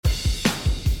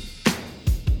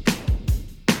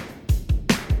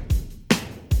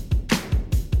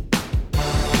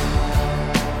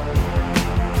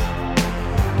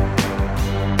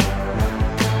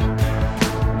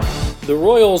The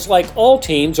Royals, like all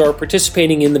teams, are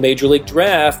participating in the Major League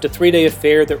Draft, a 3-day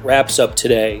affair that wraps up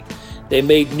today. They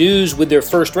made news with their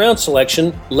first-round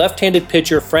selection, left-handed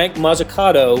pitcher Frank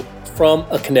Mozzicato from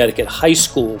a Connecticut high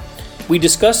school. We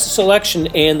discussed the selection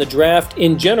and the draft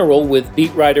in general with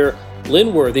beat writer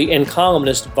Lynn Worthy and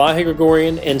columnist Vahe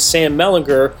Gregorian and Sam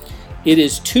Mellinger. It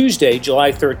is Tuesday,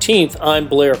 July 13th. I'm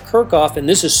Blair Kirchhoff, and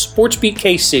this is SportsBeat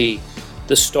KC,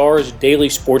 the Star's daily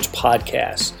sports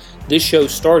podcast. This show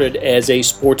started as a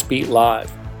SportsBeat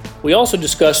Live. We also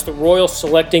discussed the Royals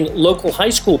selecting local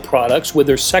high school products with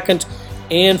their second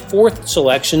and fourth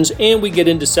selections, and we get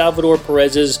into Salvador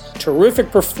Perez's terrific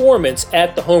performance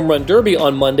at the Home Run Derby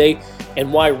on Monday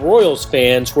and why Royals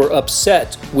fans were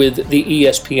upset with the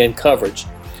ESPN coverage.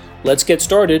 Let's get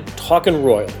started talking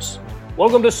Royals.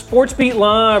 Welcome to SportsBeat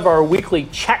Live, our weekly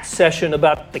chat session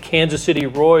about the Kansas City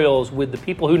Royals with the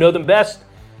people who know them best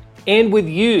and with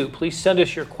you. Please send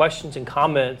us your questions and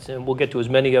comments, and we'll get to as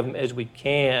many of them as we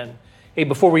can. Hey,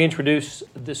 before we introduce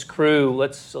this crew,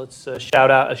 let's shout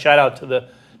out to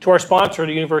our sponsor,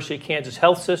 the University of Kansas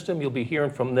Health System. You'll be hearing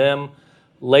from them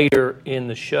later in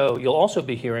the show. You'll also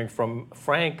be hearing from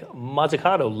Frank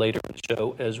Mozzicato later in the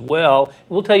show as well.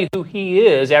 We'll tell you who he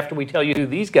is after we tell you who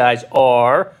these guys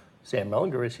are. Sam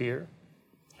Mellinger is here.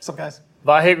 What's up, guys?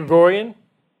 Vahe Gregorian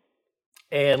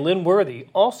and Lynn Worthy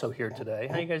also here today.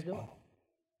 How you guys doing?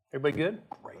 Everybody good?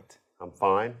 Great. I'm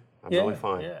fine. I'm really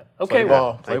fine. Yeah. Okay. Play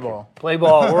ball. Play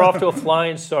ball. We're off to a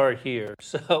flying start here.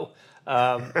 So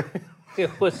it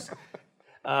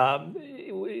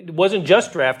wasn't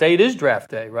just draft day. It is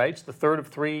draft day, right? It's the third of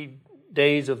 3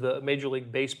 days of the Major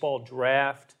League Baseball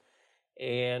draft,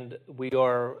 and we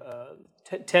are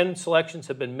 10 selections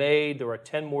have been made. There are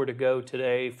 10 more to go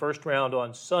today. First round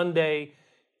on Sunday.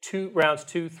 Rounds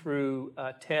 2 through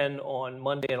 10 on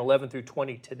Monday, and 11 through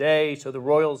 20 today. So the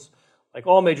Royals, like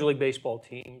all Major League Baseball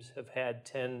teams, have had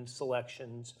 10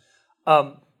 selections.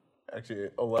 Actually,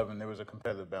 11. There was a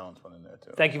competitive balance one in there,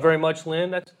 too. Thank you very much,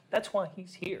 Lynn. That's why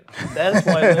he's here. That is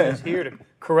why Lynn is here, to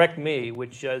correct me,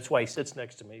 which is why he sits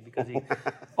next to me, because he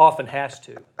often has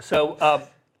to.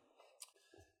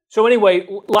 So anyway,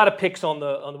 a lot of picks on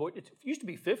the board. It used to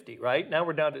be 50, right? Now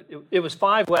we're down to, it was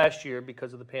 5 last year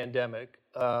because of the pandemic,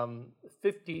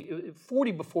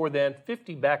 40 before then,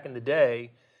 50 back in the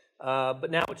day,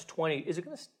 but now it's 20. Is it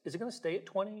going to stay at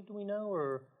 20? Do we know,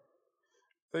 or?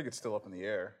 I think it's still up in the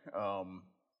air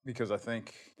because I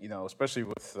think, especially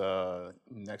with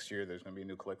next year, there's going to be a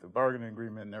new collective bargaining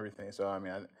agreement and everything. So,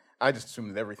 I just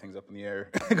assume that everything's up in the air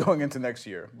going into next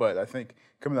year. But I think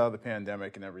coming out of the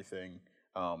pandemic and everything,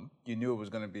 you knew it was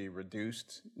going to be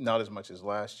reduced, not as much as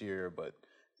last year, but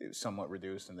it was somewhat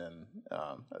reduced. And then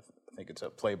I think it's a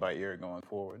play by ear going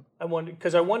forward. I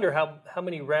wonder how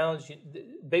many rounds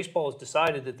baseball has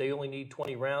decided that they only need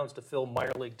 20 rounds to fill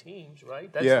minor league teams,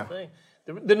 right? That's the thing.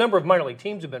 The number of minor league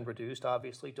teams have been reduced,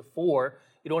 obviously, to 4.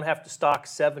 You don't have to stock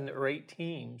 7 or 8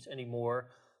 teams anymore,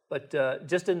 but it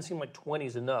just didn't seem like 20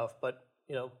 is enough. But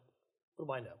what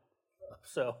do I know?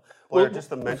 So, Blair, just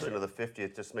the mention of the 50,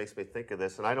 it just makes me think of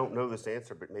this, and I don't know this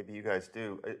answer, but maybe you guys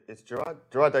do. It's Gerard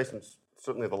Dyson's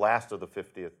certainly the last of the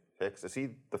 50th picks. Is he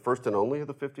the first and only of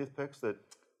the 50th picks that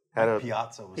had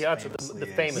Piazza was the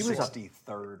famous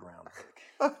 63rd round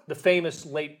pick. The famous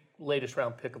latest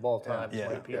round pick of all time.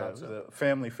 Yeah, it was a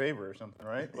family favor or something,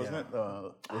 right? Wasn't it?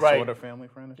 Right. Sort of family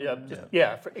friend or something?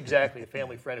 Exactly. A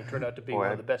family friend who turned out to be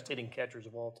one of the best hitting catchers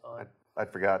of all time.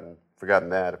 I'd forgotten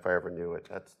that if I ever knew it.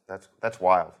 That's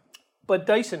wild. But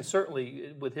Dyson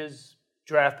certainly, with his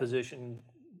draft position,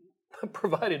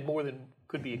 provided more than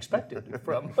could be expected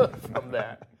from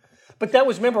that. But that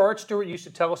was, remember, Art Stewart used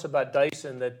to tell us about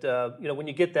Dyson that, when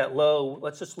you get that low,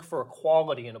 let's just look for a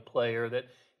quality in a player that,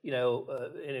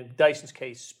 in Dyson's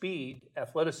case, speed,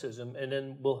 athleticism, and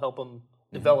then we'll help him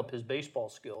develop his baseball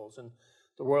skills. And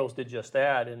the Royals did just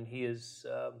that, and he has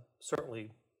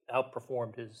certainly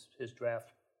outperformed his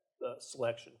draft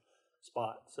selection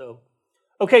spot. So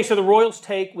the Royals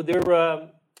take with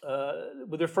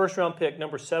their first round pick,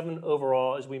 number 7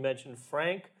 overall, as we mentioned,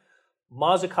 Frank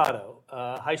Mozzicato,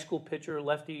 high school pitcher,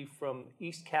 lefty from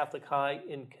East Catholic High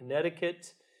in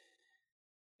Connecticut.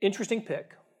 Interesting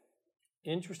pick,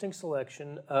 interesting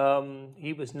selection.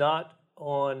 He was not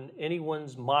on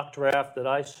anyone's mock draft that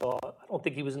I saw. I don't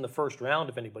think he was in the first round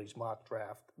of anybody's mock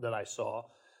draft that I saw.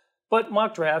 But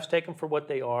mock drafts, take them for what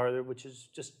they are, which is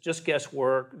just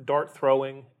guesswork, dart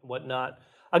throwing, whatnot.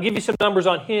 I'll give you some numbers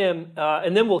on him,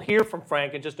 and then we'll hear from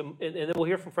Frank and then we'll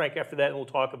hear from Frank after that, and we'll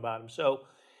talk about him. So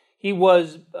he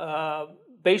was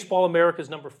Baseball America's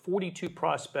number 42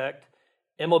 prospect,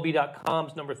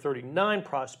 MLB.com's number 39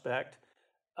 prospect.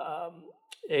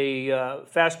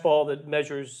 fastball that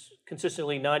measures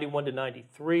consistently 91 to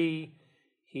 93.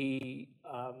 He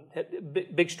had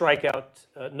big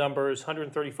strikeout numbers,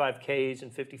 135 Ks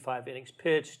and 55 innings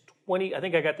pitched. I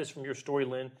think I got this from your story,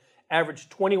 Lynn.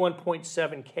 Averaged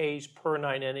 21.7 Ks per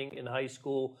 9 inning in high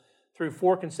school, threw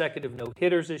 4 consecutive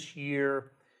no-hitters this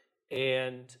year,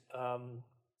 and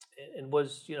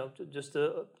was just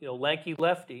a lanky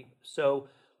lefty. So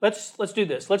let's do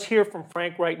this. Let's hear from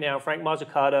Frank right now, Frank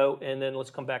Mazzucato, and then let's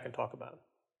come back and talk about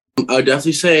it. I would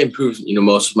definitely say I improved,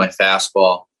 most of my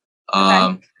fastball.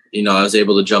 I was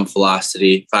able to jump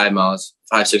velocity 5,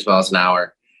 6 miles an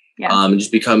hour. Yeah. And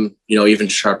just become, even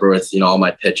sharper with, all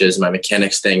my pitches, my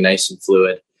mechanics staying nice and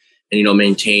fluid and,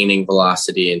 maintaining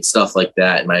velocity and stuff like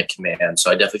that in my command. So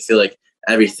I definitely feel like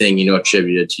everything,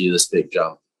 attributed to this big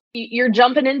jump. You're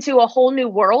jumping into a whole new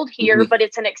world here, Mm-hmm. but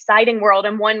it's an exciting world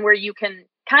and one where you can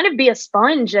kind of be a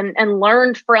sponge and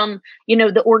learn from,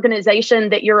 the organization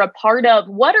that you're a part of.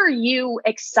 What are you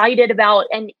excited about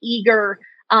and eager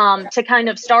to kind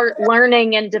of start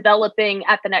learning and developing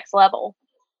at the next level?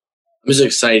 I'm just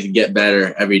excited to get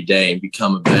better every day and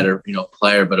become a better,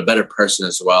 player, but a better person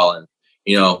as well. And,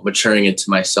 maturing into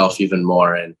myself even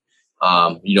more and,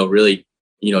 really,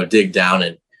 dig down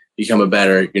and become a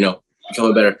better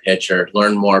pitcher,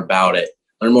 learn more about it,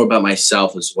 learn more about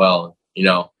myself as well.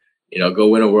 Go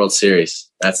win a World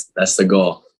Series. That's the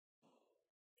goal.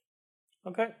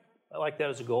 Okay. I like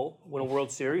that as a goal. Win a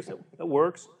World Series. That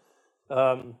works.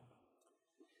 So,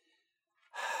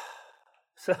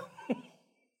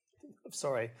 I'm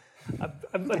sorry.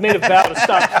 I've made a vow to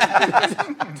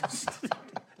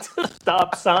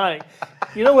stop sighing.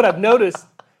 You know what I've noticed?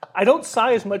 I don't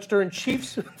sigh as much during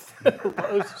Chiefs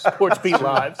Sports Beat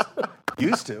Lives.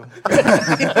 Used to.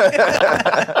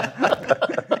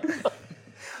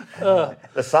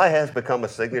 The sigh has become a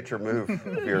signature move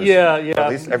of yours. Yeah. At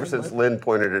least ever since Lynn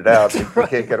pointed it out, you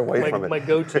can't get away from it. My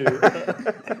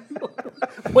go-to.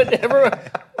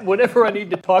 Whenever I need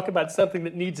to talk about something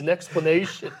that needs an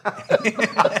explanation.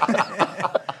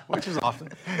 Which is often.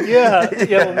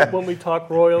 Yeah. When we talk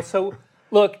Royals. So,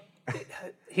 look,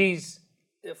 he's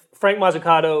Frank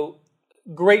Mazzucato.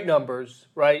 Great numbers,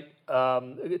 right?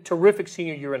 Terrific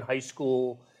senior year in high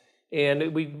school, and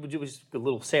it was a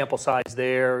little sample size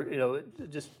there.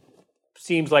 It just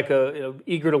seems like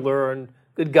eager to learn,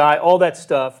 good guy, all that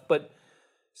stuff. But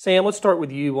Sam, let's start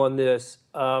with you on this.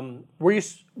 Were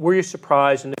you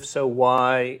surprised, and if so,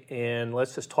 why? And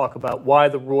let's just talk about why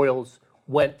the Royals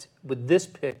went with this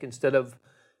pick instead of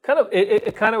kind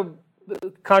of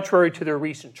contrary to their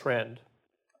recent trend.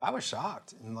 I was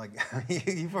shocked, and I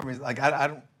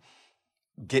don't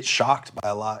get shocked by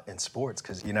a lot in sports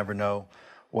because you never know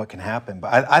what can happen.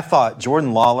 But I thought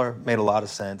Jordan Lawler made a lot of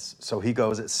sense, so he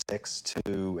goes at 6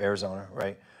 to Arizona,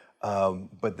 right?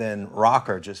 But then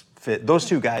Rocker just fit. Those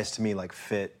two guys to me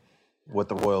fit what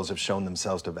the Royals have shown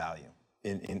themselves to value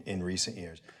in recent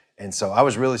years. And so I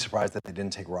was really surprised that they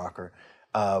didn't take Rocker.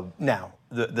 Now,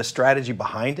 the strategy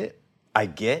behind it,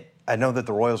 I know that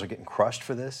the Royals are getting crushed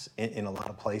for this in a lot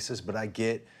of places, but I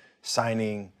get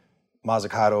signing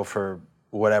Mazzucato for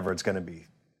whatever it's going to be,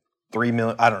 $3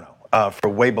 million, I don't know, for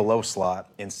way below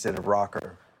slot instead of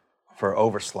Rocker for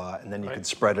over slot, and then you can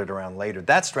spread it around later.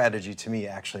 That strategy to me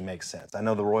actually makes sense. I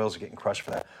know the Royals are getting crushed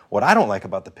for that. What I don't like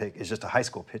about the pick is just a high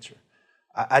school pitcher.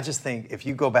 I just think if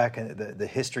you go back in the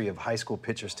history of high school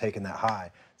pitchers taking that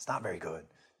high, it's not very good.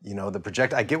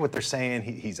 I get what they're saying.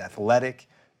 He's athletic,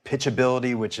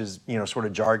 pitchability, which is, sort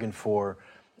of jargon for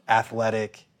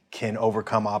athletic, can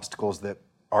overcome obstacles that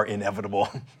are inevitable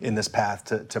in this path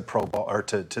to pro ball or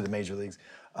to the major leagues.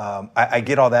 I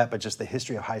get all that, but just the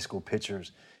history of high school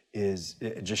pitchers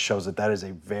it just shows that is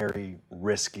a very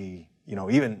risky,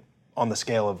 even on the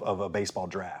scale of a baseball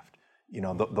draft.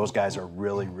 Those guys are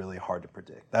really, really hard to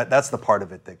predict. That's the part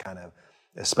of it that kind of,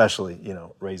 especially,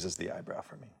 raises the eyebrow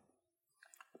for me.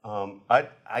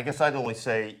 I guess I'd only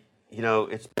say,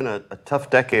 it's been a tough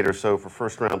decade or so for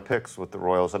first-round picks with the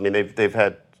Royals. I mean, they've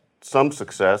had some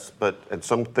success, and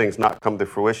some things not come to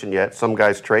fruition yet. Some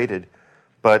guys traded,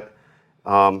 but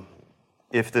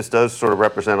if this does sort of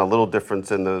represent a little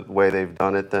difference in the way they've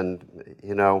done it, then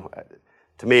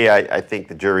to me, I think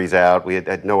the jury's out. We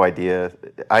had no idea.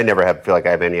 I never feel like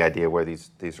I have any idea where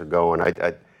these are going.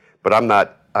 But I'm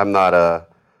not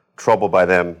troubled by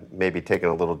them maybe taking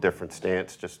a little different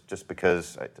stance just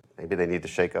because maybe they need to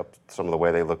shake up some of the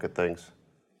way they look at things.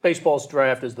 Baseball's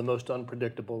draft is the most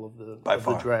unpredictable of the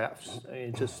drafts. I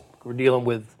mean, we're dealing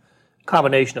with a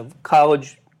combination of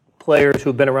college players who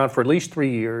have been around for at least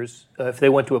 3 years, if they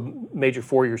went to a major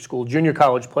 4-year school, junior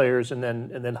college players, and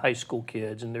then high school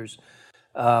kids. And there's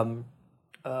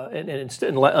and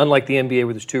unlike the NBA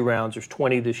where there's 2 rounds, there's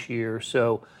 20 this year.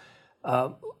 So,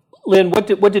 Lynn, what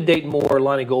did Dayton Moore,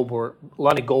 Lonnie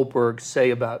Goldberg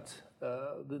say about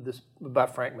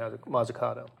about Frank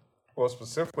Mazzucato? Well,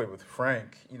 specifically with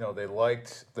Frank, they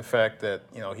liked the fact that,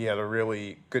 he had a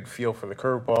really good feel for the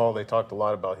curveball. They talked a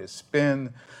lot about his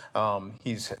spin.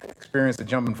 He's experienced the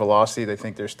jump in velocity. They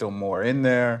think there's still more in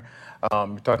there.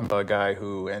 You're talking about a guy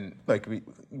who, and like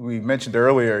we mentioned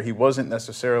earlier, he wasn't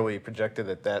necessarily projected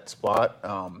at that spot.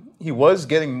 He was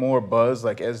getting more buzz,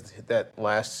 like as that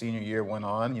last senior year went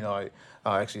on.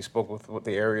 I actually spoke with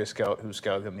the area scout who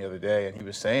scouted him the other day, and he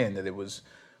was saying that it was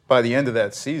by the end of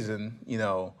that season,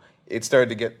 it started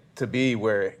to get to be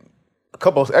where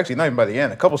actually not even by the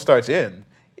end, a couple starts in,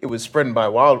 it was spreading by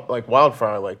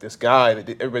wildfire, like this guy that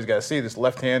everybody's got to see, this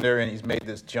left-hander, and he's made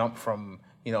this jump from,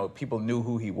 people knew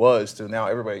who he was to now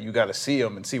you got to see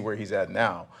him and see where he's at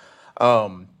now.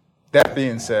 That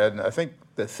being said, I think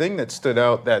the thing that stood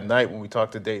out that night when we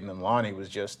talked to Dayton and Lonnie was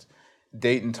just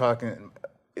Dayton talking.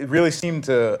 It really seemed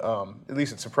to, at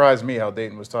least it surprised me how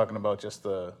Dayton was talking about just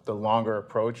the longer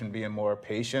approach and being more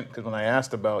patient. Because when I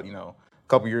asked about, a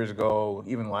couple years ago,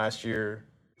 even last year,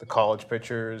 the college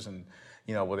pitchers and,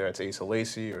 whether it's Asa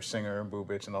Lacy or Singer and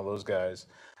Bubich and all those guys,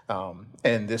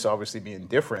 and this obviously being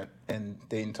different. And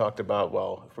Dayton talked about,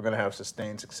 well, if we're going to have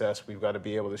sustained success, we've got to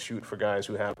be able to shoot for guys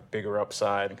who have bigger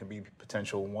upside and can be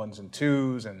potential 1s and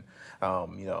 2s. And,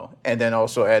 and then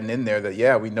also adding in there that,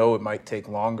 yeah, we know it might take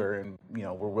longer and,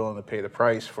 we're willing to pay the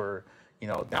price for,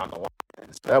 down the line.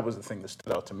 And so that was the thing that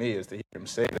stood out to me, is to hear him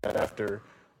say that after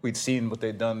we'd seen what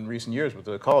they'd done in recent years with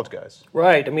the college guys.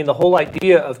 Right. I mean, the whole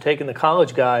idea of taking the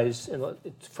college guys in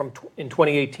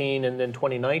 2018 and then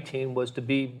 2019 was to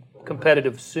be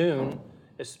competitive as soon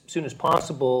as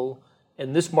possible.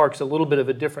 And this marks a little bit of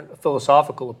a different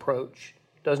philosophical approach,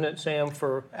 doesn't it, Sam?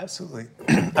 Absolutely.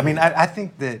 I mean, I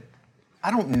think that, I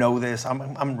don't know this.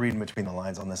 I'm reading between the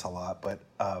lines on this a lot, but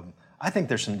I think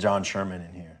there's some John Sherman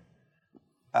in here.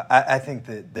 I think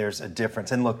that there's a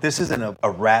difference. And look, this isn't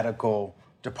a radical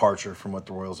departure from what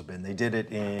the Royals have been. They did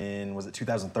it in, was it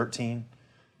 2013?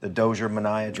 The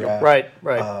Dozier-Minaya draft.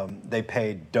 Right. They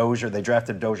paid Dozier, they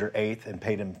drafted Dozier 8th and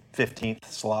paid him 15th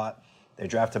slot. They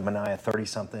drafted Minaya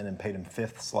 30-something and paid him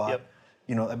 5th slot.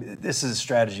 Yep. This is a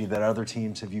strategy that other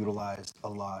teams have utilized a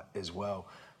lot as well.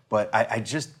 But I'm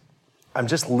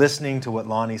just listening to what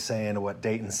Lonnie's saying and what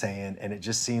Dayton's saying, and it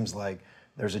just seems like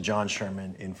there's a John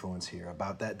Sherman influence here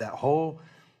about that whole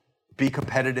be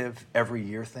competitive every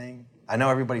year thing. I know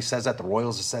everybody says that. The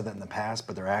Royals have said that in the past,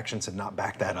 but their actions have not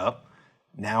backed that up.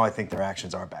 Now I think their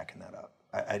actions are backing that up.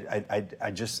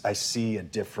 I see a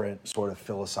different sort of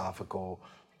philosophical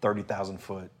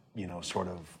 30,000-foot, sort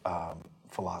of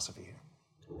philosophy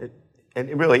here.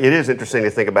 And really, it is interesting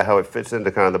to think about how it fits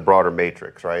into kind of the broader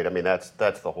matrix, right? I mean, that's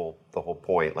the whole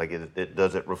point. Like, it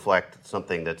does it reflect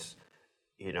something that's,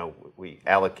 we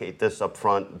allocate this up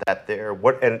front, that there.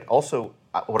 And also,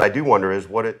 what I do wonder is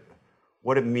what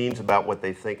it means about what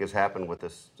they think has happened with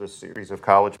this series of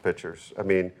college pitchers. I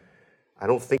mean, I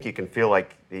don't think you can feel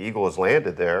like the eagle has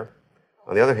landed there.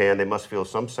 On the other hand, they must feel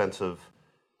some sense of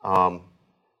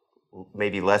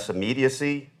maybe less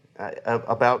immediacy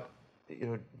about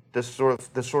this sort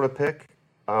of pick.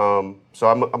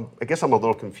 So I guess I'm a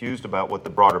little confused about what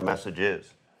the broader message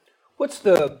is. What's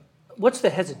the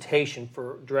hesitation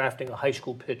for drafting a high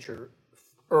school pitcher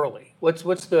early? What's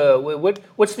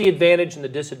the advantage and the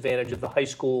disadvantage of the high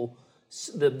school,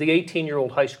 the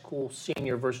 18-year-old high school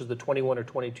senior versus the 21 or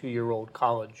 22-year-old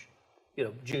college,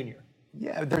 junior?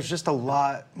 Yeah, there's just a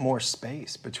lot more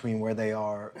space between where they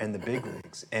are and the big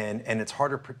leagues, and it's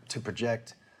harder to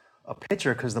project a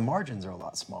pitcher because the margins are a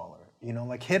lot smaller.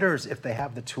 Like hitters, if they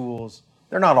have the tools,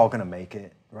 they're not all going to make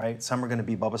it, right? Some are going to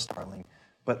be Bubba Starling,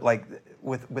 but like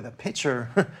with a pitcher,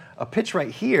 a pitch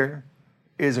right here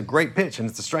is a great pitch and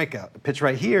it's a strikeout. A pitch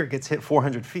right here gets hit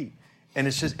 400 feet, and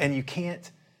it's just, and you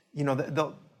can't,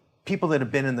 the people that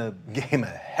have been in the game a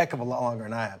heck of a lot longer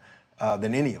than I have,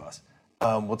 than any of us,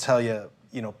 will tell you,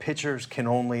 pitchers can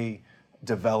only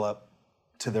develop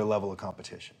to their level of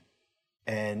competition.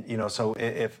 And, so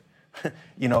if,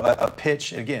 a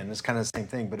pitch, again, it's kind of the same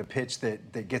thing, but a pitch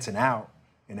that gets an out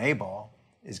in A ball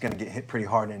is going to get hit pretty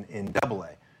hard in Double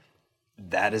A.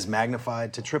 That is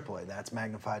magnified to Triple A. That's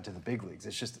magnified to the big leagues.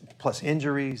 It's just, plus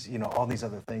injuries, all these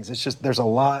other things. It's just, there's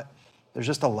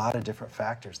just a lot of different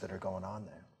factors that are going on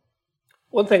there.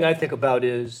 One thing I think about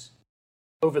is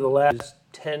over the last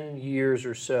 10 years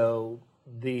or so,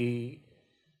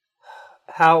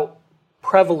 how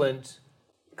prevalent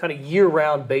kind of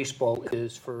year-round baseball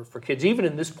is for kids, even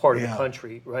in this part of the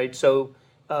country, right? So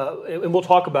and we'll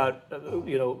talk about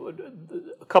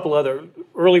a couple other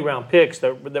early round picks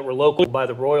that were local by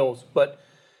the Royals, but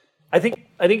I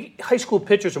think high school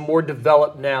pitchers are more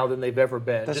developed now than they've ever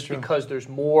been. That's just true. Because there's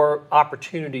more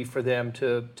opportunity for them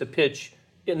to pitch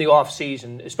in the off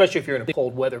season, especially if you're in a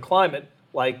cold weather climate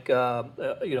like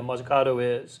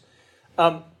Mazzucato is.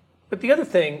 But the other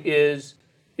thing is,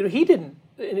 he didn't,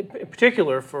 in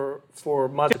particular for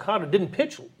Mazzucato, didn't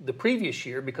pitch the previous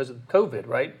year because of COVID,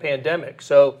 right? Pandemic.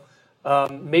 So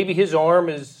maybe his arm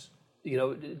is,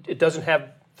 it doesn't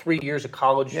have 3 years of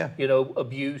college,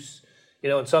 abuse.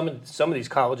 And some of these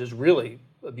colleges really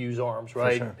abuse arms,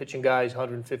 right? sure. Pitching guys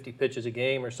 150 pitches a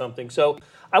game or something. So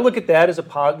I look at that as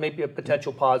maybe a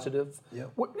potential positive.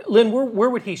 Yep. Lynn, where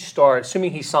would he start,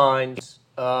 assuming he signs?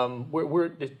 Where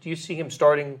do you see him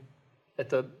starting at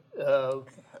the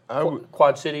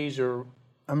Quad Cities or?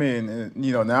 I mean,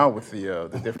 now with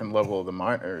the different level of the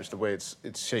minors, the way it's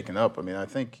shaken up, I mean, I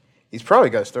think he's probably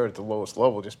got to start at the lowest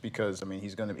level just because, I mean,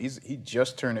 he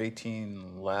just turned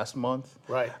 18 last month.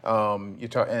 Right.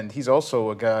 And he's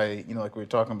also a guy, like we were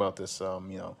talking about this,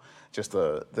 just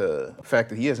the fact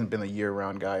that he hasn't been a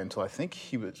year-round guy until I think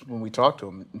when we talked to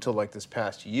him, until like this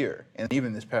past year. And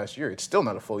even this past year, it's still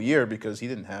not a full year because he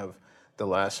didn't have the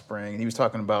last spring. And he was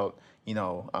talking about, in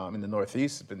the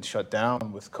Northeast, it's been shut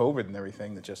down with COVID and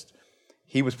everything, that just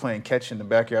he was playing catch in the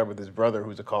backyard with his brother,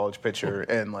 who's a college pitcher,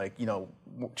 and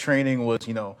training was,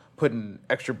 putting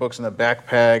extra books in a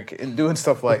backpack and doing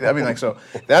stuff like that. I mean, so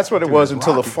that's what it was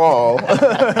until the fall.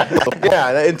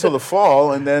 Yeah, until the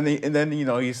fall, and then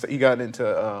he got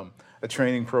into a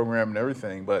training program and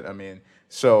everything. But I mean,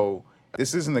 so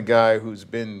this isn't a guy who's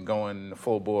been going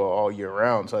full bore all year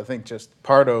round. So I think just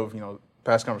part of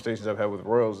past conversations I've had with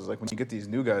Royals is like when you get these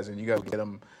new guys in, you got to get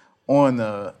them on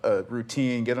a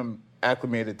routine, get them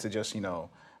acclimated to just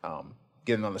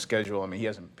getting on the schedule. I mean, he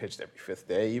hasn't pitched every fifth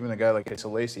day. Even a guy like Asa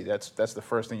Lacy, that's the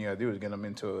first thing you got to do is get them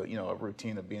into a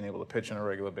routine of being able to pitch on a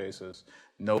regular basis,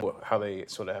 know how they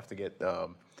sort of have to get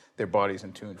their bodies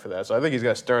in tune for that. So I think he's got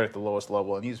to start at the lowest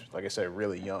level, and he's, like I said,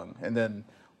 really young, and then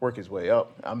work his way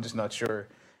up. I'm just not sure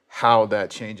how that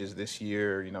changes this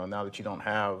year. Now that you don't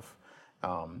have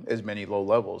as many low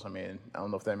levels. I mean, I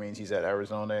don't know if that means he's at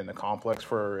Arizona in the complex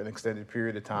for an extended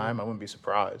period of time. I wouldn't be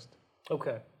surprised.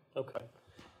 Okay.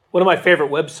 One of my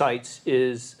favorite websites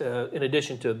is, in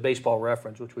addition to Baseball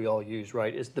Reference, which we all use,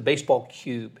 right, is the Baseball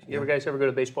Cube. You guys ever go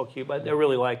to Baseball Cube? I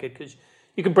really like it because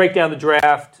you can break down the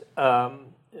draft,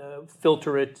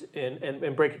 filter it,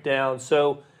 and break it down.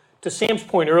 So to Sam's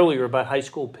point earlier about high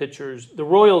school pitchers, the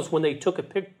Royals, when they took a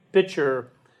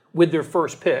pitcher with their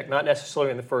first pick, not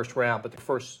necessarily in the first round, but the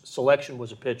first selection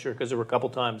was a pitcher because there were a couple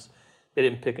times they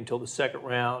didn't pick until the second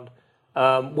round.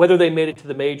 Whether they made it to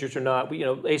the majors or not,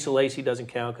 Asa Lacy doesn't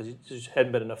count because it just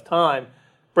hadn't been enough time.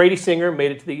 Brady Singer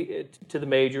made it to the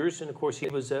majors, and of course he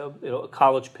was a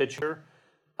college pitcher.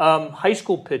 High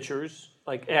school pitchers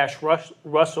like Ash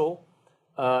Russell,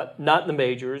 not in the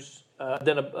majors.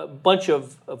 Then a bunch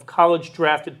of college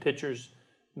drafted pitchers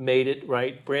made it,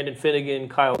 right? Brandon Finnegan,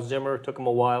 Kyle Zimmer, took him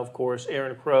a while, of course,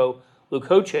 Aaron Crow, Luke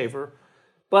Hochevar.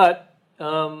 But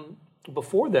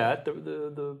before that,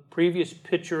 the previous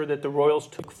pitcher that the Royals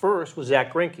took first was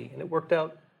Zach Greinke, and it worked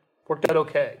out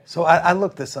okay. So I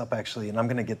looked this up, actually, and I'm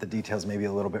going to get the details maybe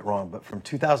a little bit wrong, but from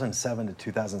 2007 to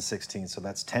 2016, so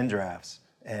that's 10 drafts,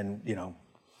 and,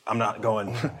 I'm not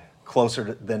going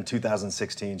closer than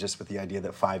 2016 just with the idea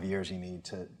that 5 years you need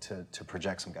to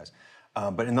project some guys.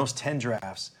 But in those 10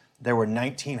 drafts, there were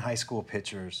 19 high school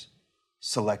pitchers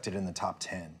selected in the top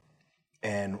 10.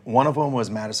 And one of them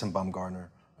was Madison Bumgarner.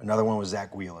 Another one was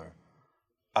Zach Wheeler.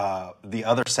 The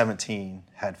other 17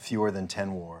 had fewer than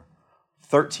 10 WAR.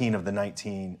 13 of the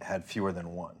 19 had fewer than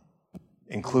 1,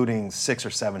 including 6 or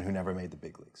 7 who never made the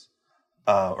big leagues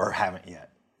or haven't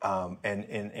yet. And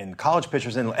in college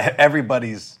pitchers,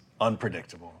 everybody's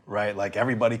unpredictable, right? Like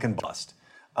everybody can bust.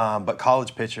 But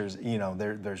college pitchers,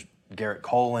 there's Garrett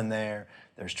Cole in there.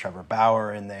 There's Trevor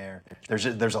Bauer in there. There's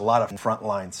a lot of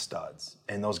frontline studs,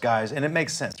 and those guys, and it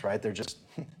makes sense, right?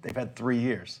 They've had 3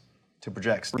 years to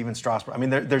project. Steven Strasburg. I mean,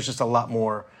 there's just a lot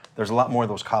more. There's a lot more of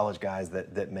those college guys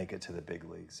that make it to the big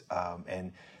leagues,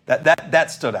 and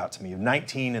that stood out to me.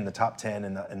 19 in the top 10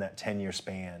 in that 10-year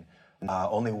span.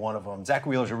 Only one of them. Zach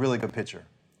Wheeler's a really good pitcher,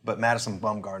 but Madison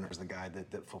Bumgarner is the guy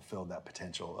that fulfilled that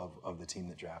potential of the team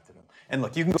that drafted him. And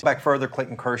look, you can go back further.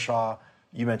 Clayton Kershaw.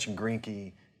 You mentioned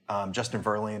Greinke. Justin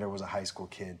Verlander was a high school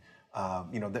kid.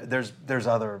 There's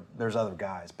other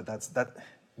guys, but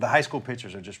the high school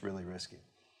pitchers are just really risky.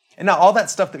 And now all that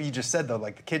stuff that you just said though,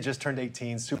 like the kid just turned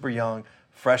 18, super young,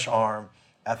 fresh arm.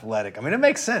 athletic. I mean, it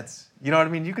makes sense. You know what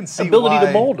I mean? You can see ability why,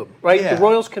 to mold them, right? Yeah. The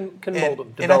Royals can mold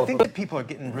them. And I think that people are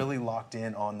getting really locked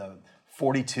in on the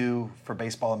 42 for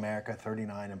Baseball America,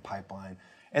 39 in pipeline.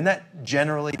 And that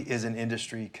generally is an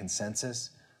industry consensus.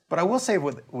 But I will say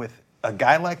with a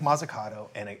guy like Mazzucato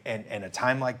and a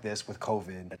time like this with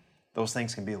COVID, those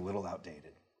things can be a little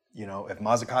outdated. You know, if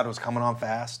Mazzucato's coming on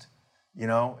fast, you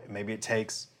know, maybe it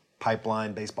takes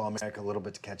pipeline, Baseball America a little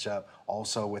bit to catch up.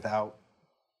 Also without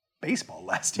baseball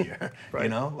last year, Right. you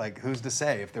know, like who's to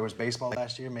say if there was baseball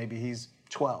last year, maybe he's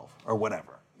 12 or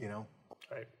whatever, you know?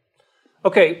 Right.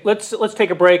 Okay, let's take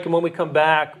a break, and when we come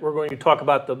back, we're going to talk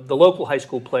about the local high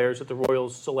school players that the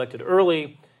Royals selected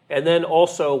early, and then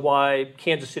also why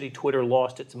Kansas City Twitter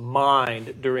lost its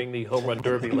mind during the home run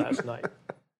derby last night.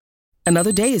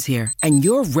 Another day is here, and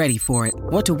you're ready for it.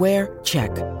 What to wear?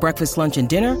 Check. Breakfast, lunch, and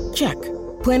dinner? Check.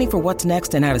 Planning for what's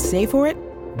next and how to save for it?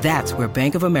 That's where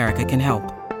Bank of America can help.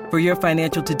 For your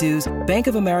financial to-dos, Bank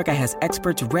of America has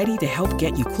experts ready to help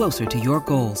get you closer to your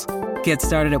goals. Get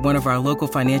started at one of our local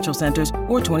financial centers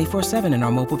or 24/7 in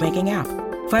our mobile banking app.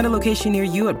 Find a location near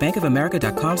you at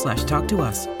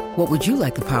bankofamerica.com/talktous. What would you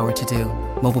like the power to do?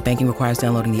 Mobile banking requires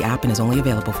downloading the app and is only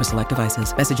available for select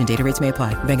devices. Message and data rates may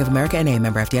apply. Bank of America N.A.,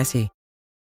 member FDIC.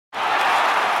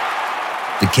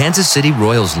 The Kansas City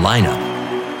Royals lineup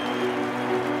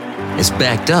is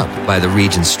backed up by the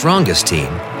region's strongest team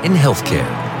in healthcare.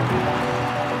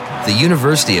 The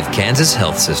University of Kansas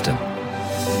Health System.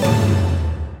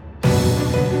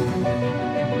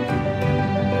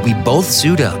 We both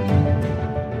suit up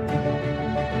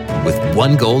with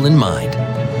one goal in mind: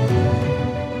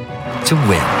 to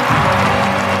win.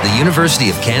 The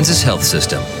University of Kansas Health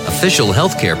System, official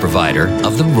healthcare provider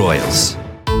of the Royals.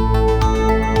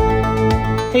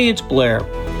 Hey, it's Blair.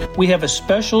 We have a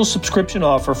special subscription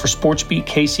offer for SportsBeat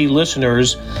KC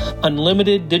listeners,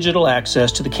 unlimited digital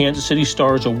access to the Kansas City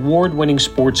Star's award-winning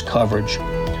sports coverage.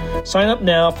 Sign up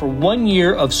now for 1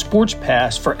 year of Sports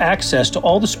Pass for access to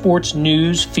all the sports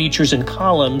news, features, and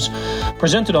columns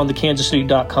presented on the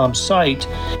kansascity.com site,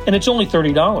 and it's only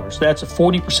 $30. That's a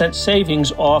 40%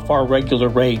 savings off our regular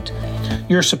rate.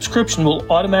 Your subscription will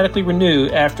automatically renew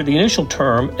after the initial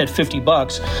term at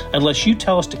 $50 unless you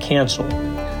tell us to cancel.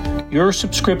 Your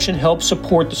subscription helps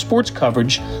support the sports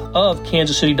coverage of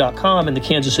kansascity.com and the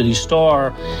Kansas City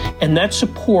Star, and that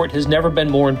support has never been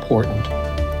more important.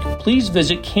 Please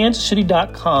visit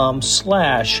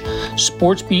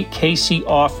kansascity.com/SportsBeatKC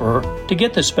offer to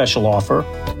get this special offer.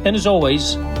 And as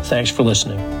always, thanks for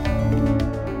listening.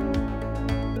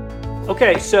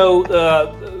 Okay, so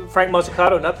Frank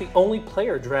Mazzucato, not the only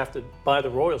player drafted by the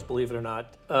Royals, believe it or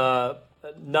not.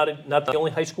 Not the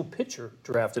only high school pitcher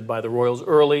drafted by the Royals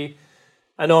early.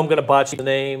 I know I'm going to botch the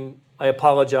name. I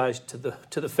apologize to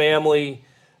the family,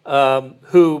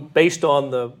 who, based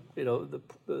on the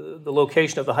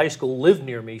location of the high school, lived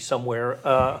near me somewhere.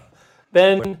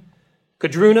 Ben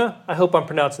Kadruna, I hope I'm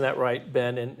pronouncing that right,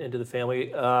 Ben, and to the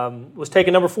family, was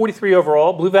taken number 43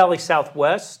 overall, Blue Valley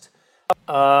Southwest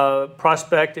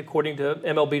prospect, according to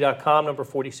MLB.com, number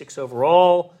 46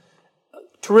 overall.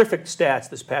 Terrific stats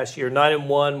this past year,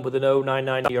 9-1 with an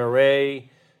 0.99 ERA.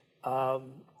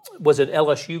 Was an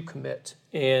LSU commit,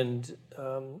 and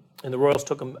the Royals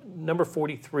took him number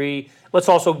 43. Let's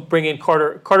also bring in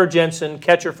Carter Jensen,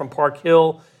 catcher from Park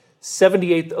Hill,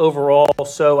 78th overall.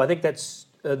 So I think that's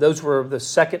those were the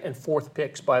second and fourth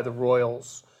picks by the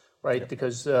Royals, right? Yep.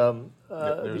 Because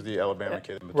there's the Alabama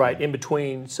kid in between. Right, in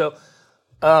between. So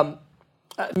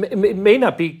it may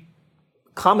not be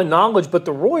common knowledge, but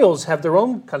the Royals have their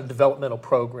own kind of developmental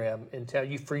program in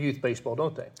town for youth baseball,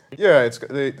 don't they? Yeah, it's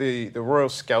the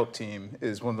Royals Scout Team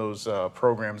is one of those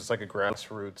programs. It's like a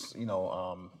grassroots,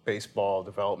 baseball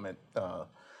development.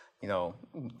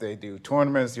 They do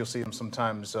tournaments. You'll see them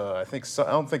sometimes. I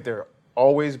don't think they're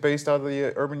always based out of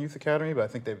the Urban Youth Academy, but I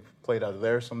think they've played out of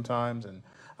there sometimes. And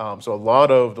so a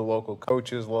lot of the local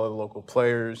coaches, a lot of the local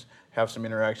players have some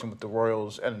interaction with the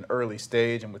Royals at an early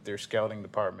stage and with their scouting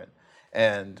department.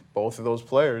 And both of those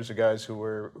players are guys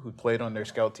who played on their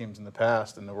scout teams in the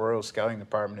past, and the Royals scouting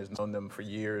department has known them for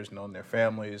years, known their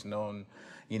families,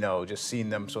 just seen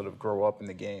them sort of grow up in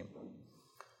the game.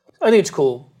 I think it's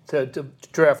cool to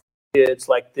draft kids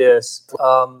like this.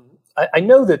 I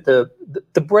know that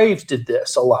the Braves did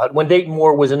this a lot. When Dayton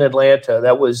Moore was in Atlanta,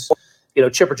 that was,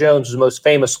 Chipper Jones was most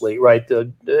famously, right,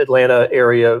 the Atlanta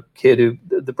area kid who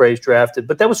the Braves drafted.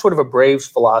 But that was sort of a Braves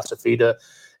philosophy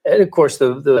and of course,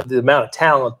 the amount of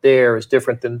talent there is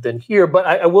different than here. But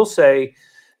I will say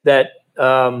that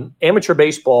amateur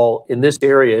baseball in this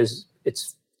area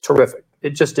it's terrific.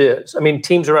 It just is. I mean,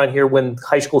 teams around here win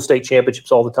high school state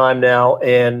championships all the time now,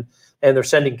 and they're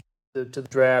sending to the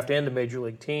draft and the major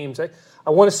league teams. I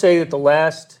want to say that the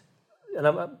last,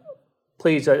 and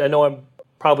please, I know I'm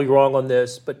probably wrong on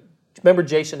this, but remember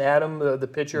Jason Adam, the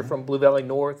pitcher from Blue Valley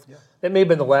North? Yeah. That may have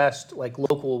been the last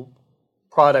local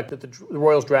product that the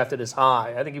Royals drafted as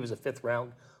high. I think he was a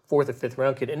fourth or fifth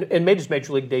round kid, and made his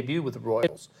major league debut with the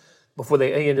Royals before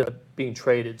he ended up being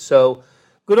traded. So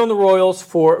good on the Royals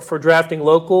for drafting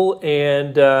local,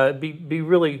 and be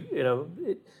really,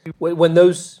 when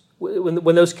those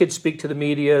kids speak to the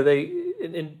media,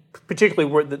 and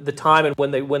particularly the time and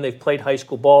when they've played high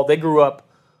school ball, they grew up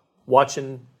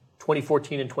watching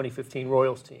 2014 and 2015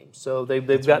 Royals teams. So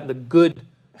they've gotten the good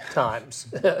times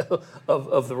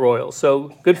of the Royals.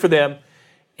 So good for them.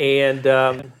 And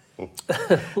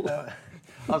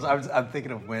I'm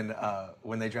thinking of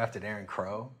when they drafted Aaron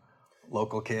Crow,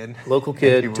 local kid,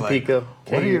 Topeka. Like,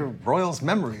 what are your Royals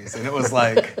memories? And it was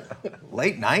like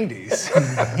late 90s,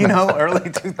 early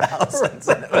 2000s.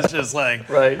 And it was just like,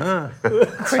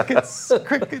 crickets.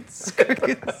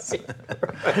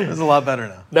 It was a lot better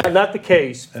now. Not the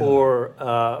case for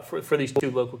these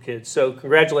two local kids. So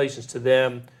congratulations to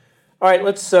them. All right,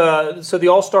 let's. So the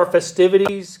All-Star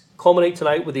festivities culminate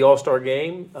tonight with the All-Star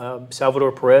game.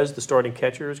 Salvador Perez, the starting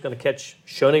catcher, is going to catch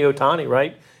Shohei Ohtani,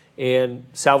 right? And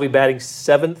Salvi batting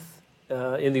 7th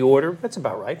in the order. That's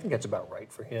about right. I think that's about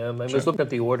right for him. I was looking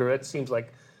at the order. That seems like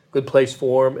a good place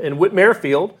for him. And Whit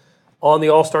Merrifield on the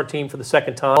All-Star team for the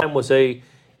second time was a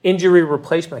injury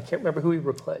replacement. I can't remember who he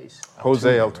replaced. Jose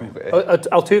Altuve.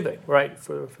 Altuve, right,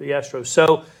 for the Astros.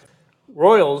 So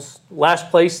Royals,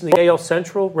 last place in the AL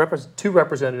Central, two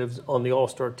representatives on the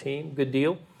All-Star team. Good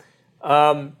deal.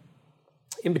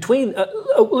 In between,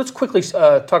 let's quickly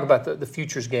talk about the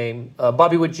Futures game.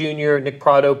 Bobby Witt Jr., Nick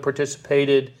Prado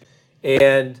participated,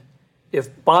 and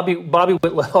if Bobby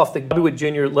Witt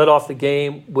Jr. led off the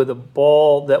game with a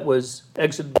ball that was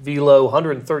exit velo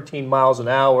 113 miles an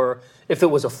hour, if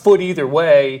it was a foot either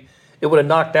way, it would have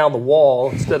knocked down the wall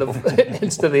instead of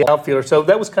the outfielder. So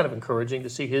that was kind of encouraging to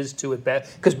see his two at bat,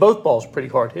 because both balls pretty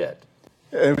hard hit.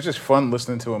 It was just fun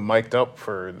listening to him mic'd up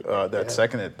for that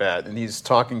second at bat, and he's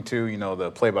talking to the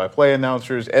play-by-play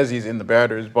announcers as he's in the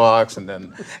batter's box, and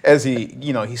then as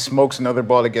he smokes another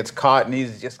ball that gets caught, and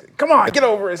he's just, come on, get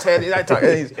over his head.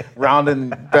 And he's rounding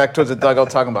back towards the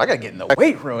dugout, talking about, I got to get in the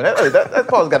weight room. That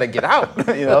ball's got to get out.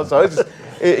 So it's just,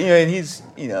 and he's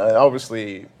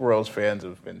obviously Royals fans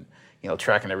have been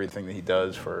tracking everything that he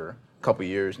does for couple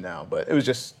years now, but it was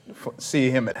just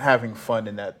see him having fun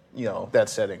in that that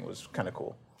setting was kind of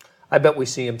cool. I bet we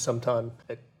see him sometime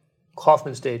at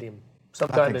Kauffman Stadium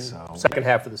sometime in second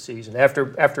half of the season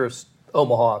after a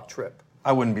Omaha trip.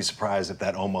 I wouldn't be surprised if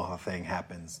that Omaha thing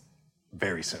happens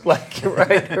very soon. Right.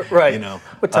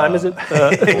 What time is it?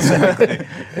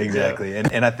 Exactly.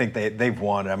 And I think they've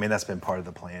wanted. I mean, that's been part of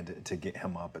the plan to get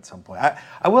him up at some point.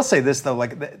 I will say this though,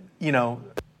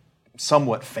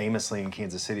 somewhat famously in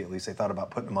Kansas City, at least, they thought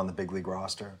about putting him on the big league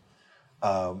roster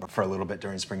for a little bit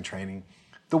during spring training.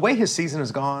 The way his season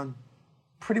has gone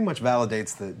pretty much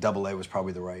validates that Double-A was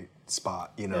probably the right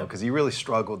spot, because he really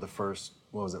struggled the first,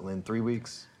 3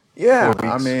 weeks? Yeah,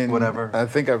 4 weeks, whatever. I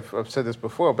think I've said this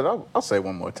before, but I'll say it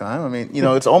one more time. I mean,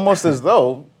 it's almost as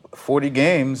though 40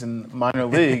 games in minor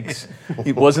leagues,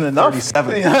 it wasn't enough.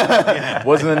 37.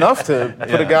 Wasn't enough to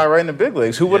put a guy right in the big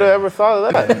leagues. Who would have ever thought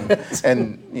of that?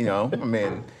 And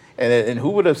who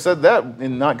would have said that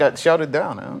and not got shouted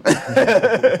down?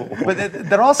 But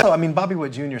that also, Bobby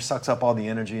Witt Jr. sucks up all the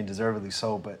energy, and deservedly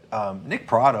so, but Nick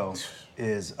Prado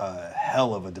is a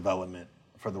hell of a development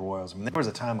for the Royals. There was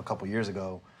a time a couple years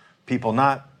ago, people,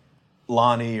 not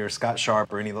Lonnie or Scott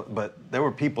Sharp or any, but there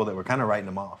were people that were kind of writing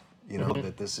him off.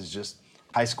 That this is just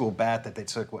high school bat that they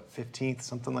took, 15th,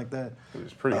 something like that. It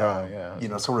was pretty high,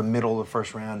 yeah. Sort of middle of the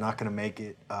first round, not going to make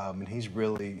it. And he's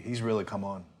really come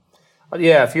on.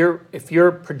 Yeah, if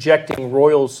you're projecting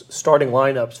Royals starting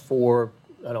lineups for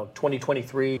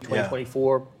 2023,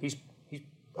 2024, he's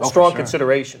a strong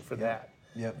consideration for that.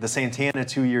 Yeah, the Santana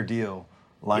 2-year deal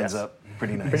lines up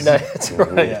pretty nice. Pretty nice, that's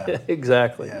right. Yeah.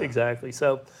 Exactly.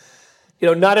 So,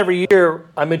 not every year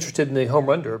I'm interested in the home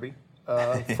run derby.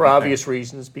 For obvious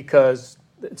reasons, because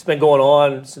it's been going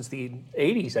on since the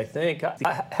 80s, I think. It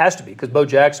has to be, because Bo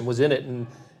Jackson was in it in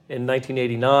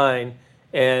 1989,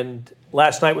 and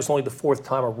last night was only the fourth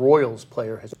time a Royals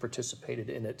player has participated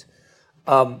in it.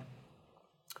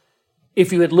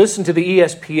 If you had listened to the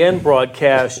ESPN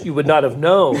broadcast, you would not have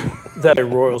known that a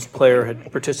Royals player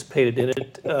had participated in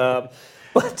it.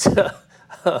 But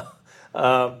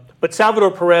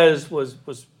Salvador Perez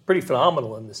was pretty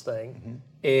phenomenal in this thing,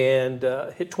 and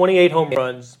hit 28 home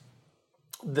runs,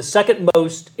 the second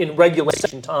most in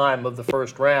regulation time of the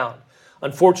first round.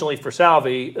 unfortunately for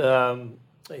Salvi,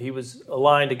 he was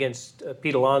aligned against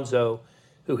Pete Alonso,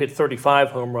 who hit 35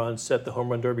 home runs, set the home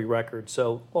run derby record.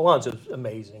 So Alonso's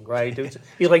amazing, right?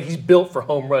 He's built for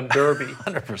home run derby.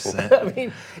 100%. I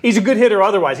mean, he's a good hitter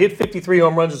otherwise. He hit 53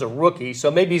 home runs as a rookie, so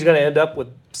maybe he's going to end up with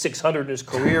 600 in his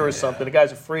career or something. The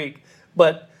guy's a freak.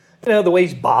 But, the way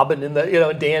he's bobbing and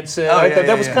dancing,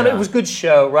 it was a good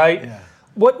show, right? Yeah.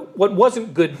 What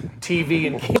wasn't good TV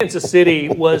in Kansas City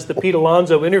was the Pete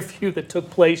Alonso interview that took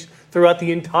place throughout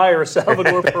the entire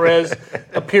Salvador Perez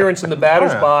appearance in the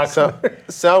batter's box. So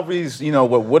Salvi's,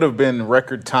 what would have been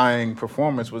record-tying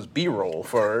performance was B-roll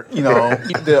for,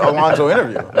 the Alonso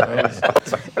interview.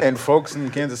 And folks in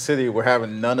Kansas City were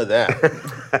having none of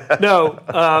that. No,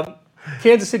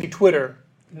 Kansas City Twitter,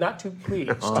 not too pleased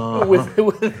with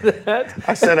that.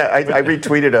 I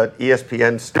retweeted a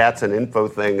ESPN stats and info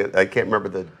thing. I can't remember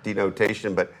the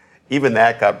denotation, but even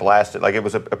that got blasted. Like, it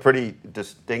was a pretty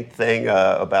distinct thing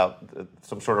about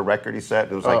some sort of record he set.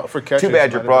 It was like, for catchers, too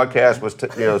bad your broadcast was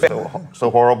so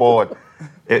horrible.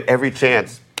 And every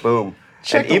chance, boom.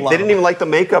 They didn't even like the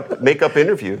makeup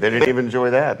interview. They didn't even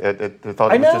enjoy that.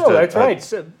 That's right.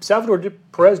 Salvador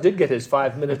Perez did get his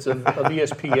 5 minutes of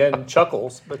ESPN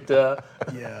chuckles, but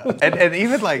and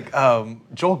even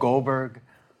Joel Goldberg,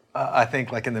 I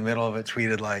think in the middle of it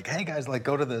tweeted hey guys,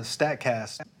 go to the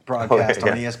Statcast broadcast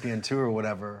on ESPN2 or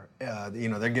whatever.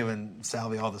 They're giving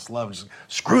Salvi all this love and just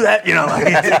screw that.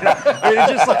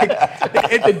 It's just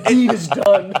the deed is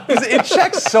done. It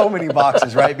checks so many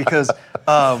boxes, right? Because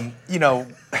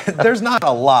there's not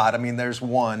a lot. I mean, there's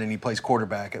one, and he plays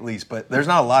quarterback at least, but there's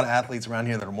not a lot of athletes around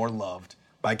here that are more loved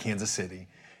by Kansas City.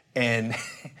 And,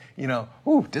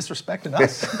 disrespecting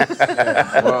us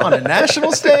on a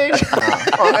national stage.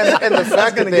 And the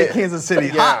fact that get Kansas City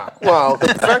hot. Well, the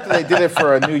fact that they did it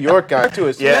for a New York guy, too.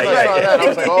 As soon as I saw that, I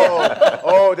was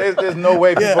like, there's no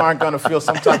way people aren't going to feel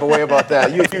some type of way about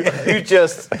that. You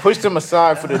just pushed them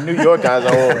aside for the New York guys.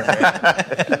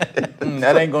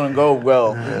 That ain't going to go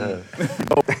well.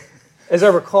 As I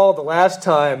recall, the last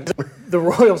time the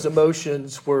Royals'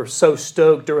 emotions were so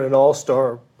stoked during an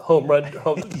All-Star home run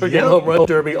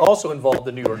derby also involved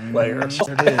the New York player.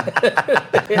 Sure did.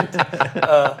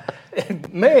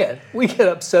 And man, we get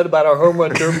upset about our home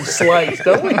run derby slice,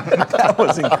 don't we? That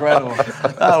was incredible.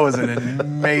 That was an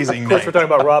amazing Of course, night. we're talking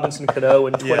about Robinson Cano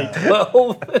in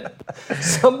 2012.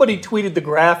 Somebody tweeted the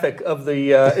graphic of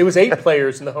it was 8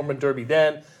 players in the home run derby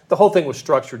then. The whole thing was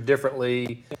structured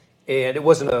differently. And it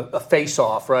wasn't a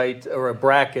face-off, right, or a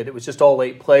bracket. It was just all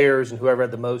 8 players and whoever had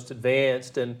the most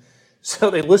advanced. And so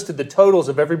they listed the totals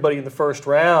of everybody in the first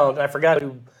round. And I forgot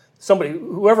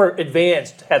whoever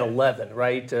advanced had 11,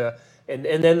 right? And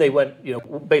then they went,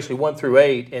 basically 1 through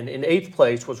 8. And in 8th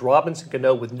place was Robinson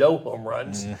Cano with no home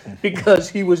runs because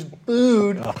he was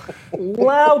booed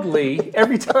loudly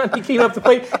every time he came up to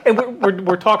plate. And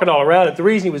we're talking all around it. The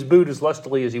reason he was booed as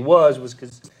lustily as he was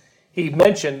because he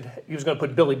mentioned he was going to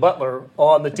put Billy Butler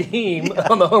on the team,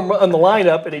 on the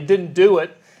lineup, and he didn't do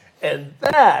it. And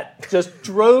that just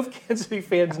drove Kansas City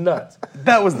fans nuts.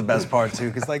 That was the best part,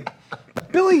 too, because,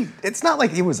 Billy, it's not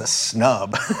like he was a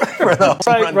snub for the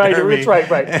home run derby.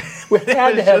 Right. We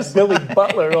had to have Billy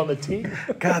Butler on the team.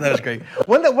 God, that was great.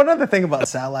 One other thing about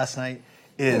Sal last night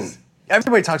is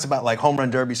everybody talks about, home run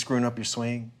derby screwing up your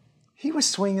swing. He was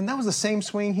swinging. That was the same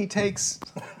swing he takes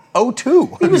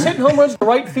 0-2. He was hitting home runs to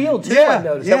right field, too, I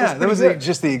noticed. Yeah, that was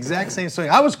just the exact same swing.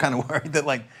 I was kind of worried that,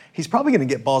 he's probably going to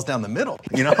get balls down the middle,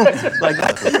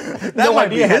 that no might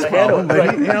be his problem,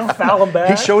 but foul him back.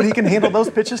 He showed he can handle those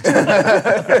pitches, too.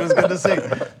 It was good to see.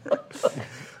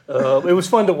 It was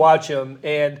fun to watch him,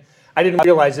 and I didn't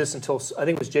realize this until, I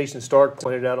think it was Jason Stark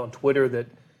pointed out on Twitter that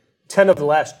 10 of the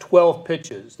last 12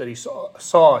 pitches that he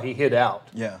saw he hit out.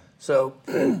 Yeah. So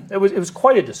it was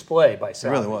quite a display by Sal.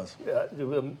 It really was. It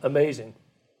was amazing.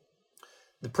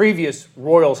 The previous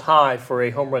Royals high for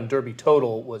a home run derby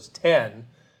total was 10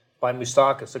 by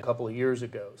Moustakas a couple of years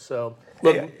ago. So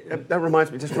look, that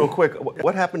reminds me, just real quick,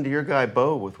 what happened to your guy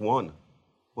Bo with 1?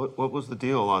 What was the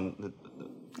deal on the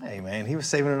Hey man, he was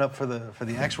saving it up for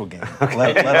the actual game.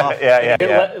 Let off.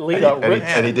 Lead out Rick,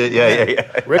 and he did.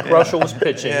 Yeah. Rick Russell was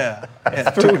pitching.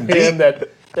 Threw him that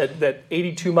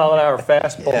 82-mile-an-hour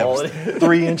fastball.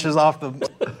 3 inches off the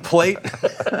plate.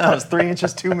 That was 3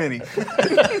 inches too many. Got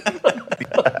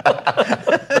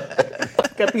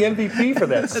the MVP for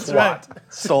that That's swat. Right.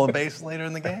 Stole a base later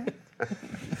in the game.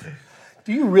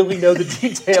 Do you really know the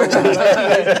details of the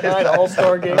 1999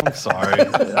 All-Star game? I'm sorry,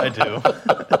 I do.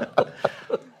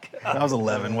 I was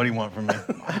 11. What do you want from me?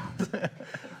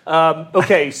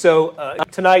 Okay, so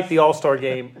tonight the All-Star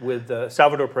game with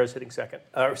Salvador Perez hitting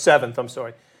seventh. I'm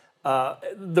sorry.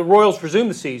 The Royals resume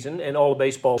the season and all the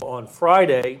baseball on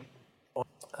Friday.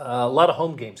 A lot of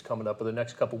home games coming up in the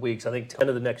next couple weeks. I think 10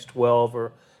 of the next 12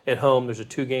 are at home. There's a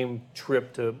 2-game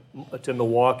trip to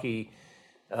Milwaukee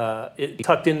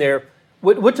tucked in there.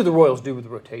 What do the Royals do with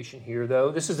the rotation here,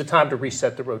 though? This is the time to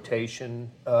reset the rotation.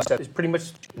 It's pretty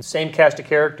much the same cast of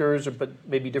characters, but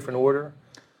maybe different order?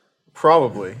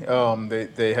 Probably.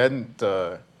 They hadn't,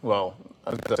 I was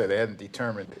going to say they hadn't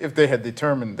determined. If they had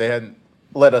determined, they hadn't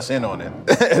let us in on it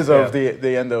as of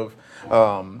the end of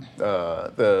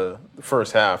the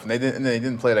first half. And they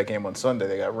didn't play that game on Sunday.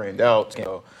 They got rained out.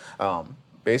 So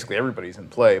basically everybody's in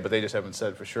play, but they just haven't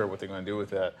said for sure what they're going to do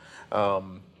with that.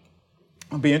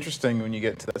 It'll be interesting when you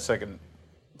get to that second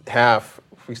half,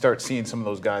 if we start seeing some of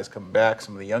those guys come back,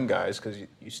 some of the young guys, because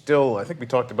you still, I think we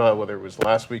talked about whether it was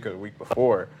last week or the week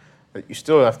before, that you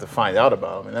still have to find out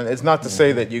about them. And it's not to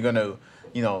say that you're going to,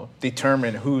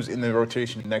 determine who's in the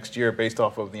rotation next year based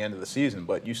off of the end of the season,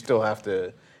 but you still have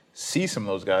to see some of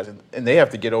those guys, and they have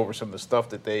to get over some of the stuff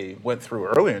that they went through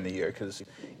earlier in the year, because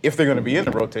if they're going to be in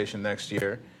the rotation next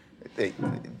year,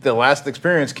 the last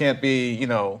experience can't be,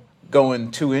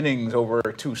 going 2 innings over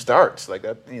 2 starts like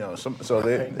that,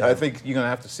 I think you're going to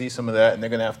have to see some of that, and they're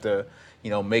going to have to,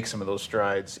 make some of those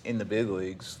strides in the big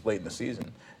leagues late in the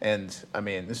season. And I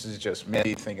mean, this is just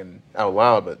me thinking out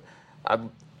loud, but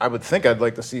I would think I'd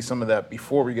like to see some of that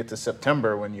before we get to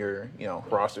September, when your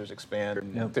rosters expand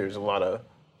and there's a lot of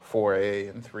 4A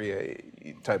and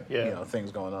 3A type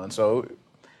things going on. So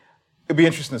it'd be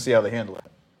interesting to see how they handle it.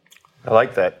 I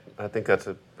like that. I think that's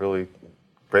a really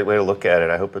great way to look at it.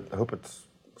 I hope it's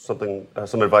something,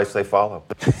 some advice they follow.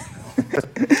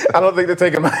 I don't think they're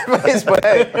taking my advice, but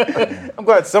hey, I'm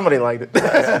glad somebody liked it.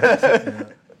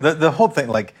 The whole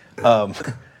thing,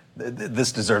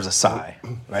 this deserves a sigh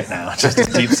right now, just a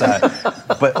deep sigh.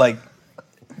 But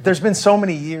there's been so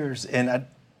many years, and I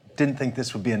didn't think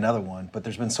this would be another one, but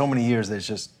there's been so many years that it's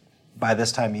just, by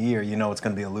this time of year, it's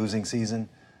going to be a losing season,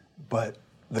 but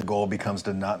the goal becomes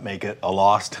to not make it a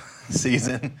lost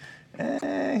season.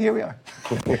 Here we are.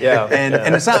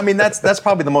 And it's not, I mean, that's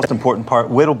probably the most important part.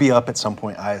 Witt will be up at some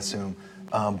point, I assume.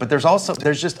 But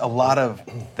there's just a lot of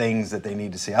things that they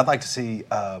need to see. I'd like to see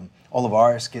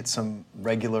Olivares get some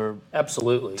regular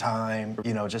time,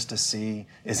 just to see,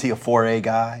 is he a 4A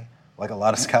guy, like a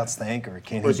lot of scouts think, or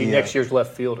can he be is he next year's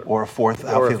left fielder? Or a fourth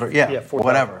outfielder? Fourth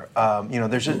whatever.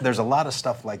 There's a lot of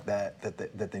stuff like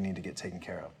that they need to get taken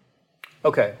care of.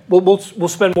 Okay. Well, we'll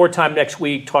spend more time next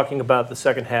week talking about the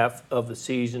second half of the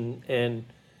season, and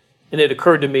it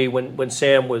occurred to me when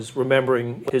Sam was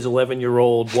remembering his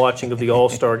 11-year-old watching of the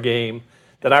All-Star game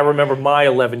that I remember my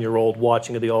 11-year-old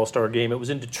watching of the All-Star game. It was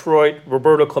in Detroit.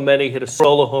 Roberto Clemente hit a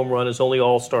solo home run, his only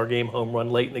All-Star game home run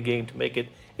late in the game to make it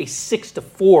a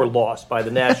 6-4 loss by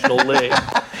the National League.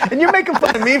 And you're making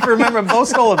fun of me for remembering Bo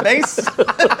stole a base?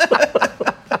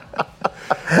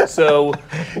 So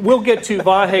we'll get to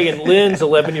Vahe and Lynn's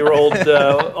 11-year-old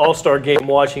All-Star game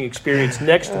watching experience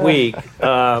next week.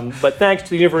 But thanks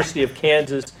to the University of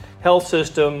Kansas Health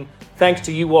System, thanks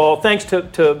to you all, thanks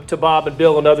to Bob and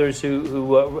Bill and others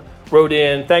who wrote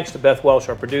in, thanks to Beth Welsh,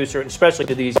 our producer, and especially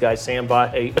to these guys, Sam,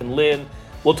 Vahe, and Lynn.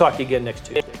 We'll talk to you again next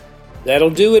Tuesday.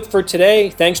 That'll do it for today.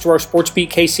 Thanks to our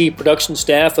SportsBeat KC production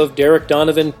staff of Derek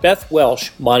Donovan, Beth Welsh,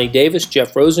 Monty Davis,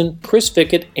 Jeff Rosen, Chris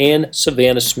Fickett, and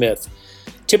Savannah Smith.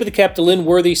 Tip of the cap to Lynn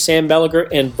Worthy, Sam Melliger,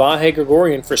 and Vahe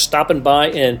Gregorian for stopping by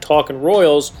and talking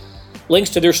Royals. Links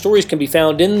to their stories can be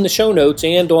found in the show notes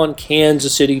and on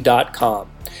kansascity.com.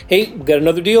 Hey, we've got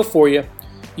another deal for you.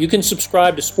 You can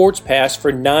subscribe to Sports Pass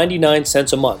for 99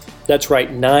 cents a month. That's right,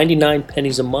 99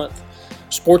 pennies a month.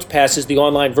 Sports Pass is the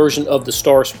online version of the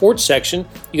Star Sports section.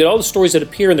 You get all the stories that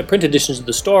appear in the print editions of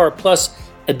the Star, plus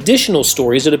additional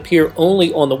stories that appear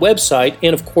only on the website,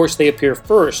 and of course they appear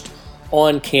first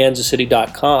on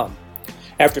kansascity.com.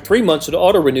 After 3 months, it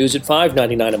auto-renews at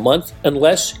 $5.99 a month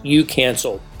unless you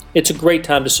cancel. It's a great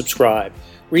time to subscribe.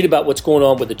 Read about what's going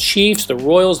on with the Chiefs, the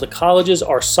Royals, the colleges,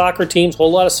 our soccer teams, a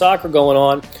whole lot of soccer going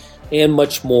on, and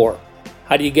much more.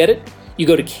 How do you get it? You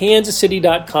go to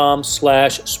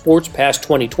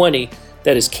kansascity.com/sportspass2020.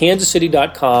 That is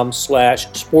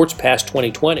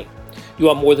kansascity.com/sportspass2020. You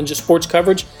want more than just sports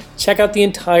coverage? Check out the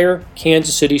entire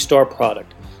Kansas City Star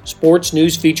product. Sports,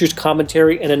 news, features,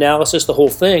 commentary, and analysis, the whole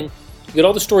thing. You get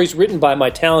all the stories written by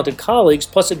my talented colleagues,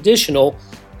 plus additional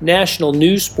national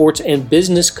news, sports, and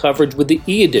business coverage with the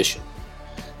e-edition.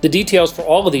 The details for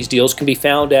all of these deals can be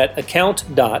found at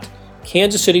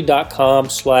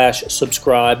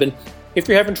account.kansascity.com/subscribe. And if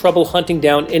you're having trouble hunting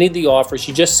down any of the offers,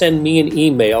 you just send me an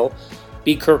email,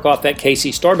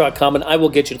 bkirkhoff@kcstar.com, and I will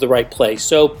get you to the right place.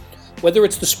 So whether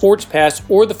it's the Sports Pass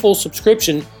or the full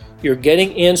subscription, you're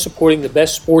getting and supporting the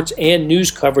best sports and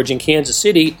news coverage in Kansas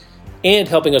City and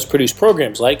helping us produce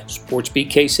programs like SportsBeat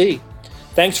KC.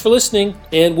 Thanks for listening,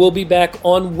 and we'll be back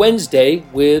on Wednesday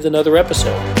with another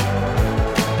episode.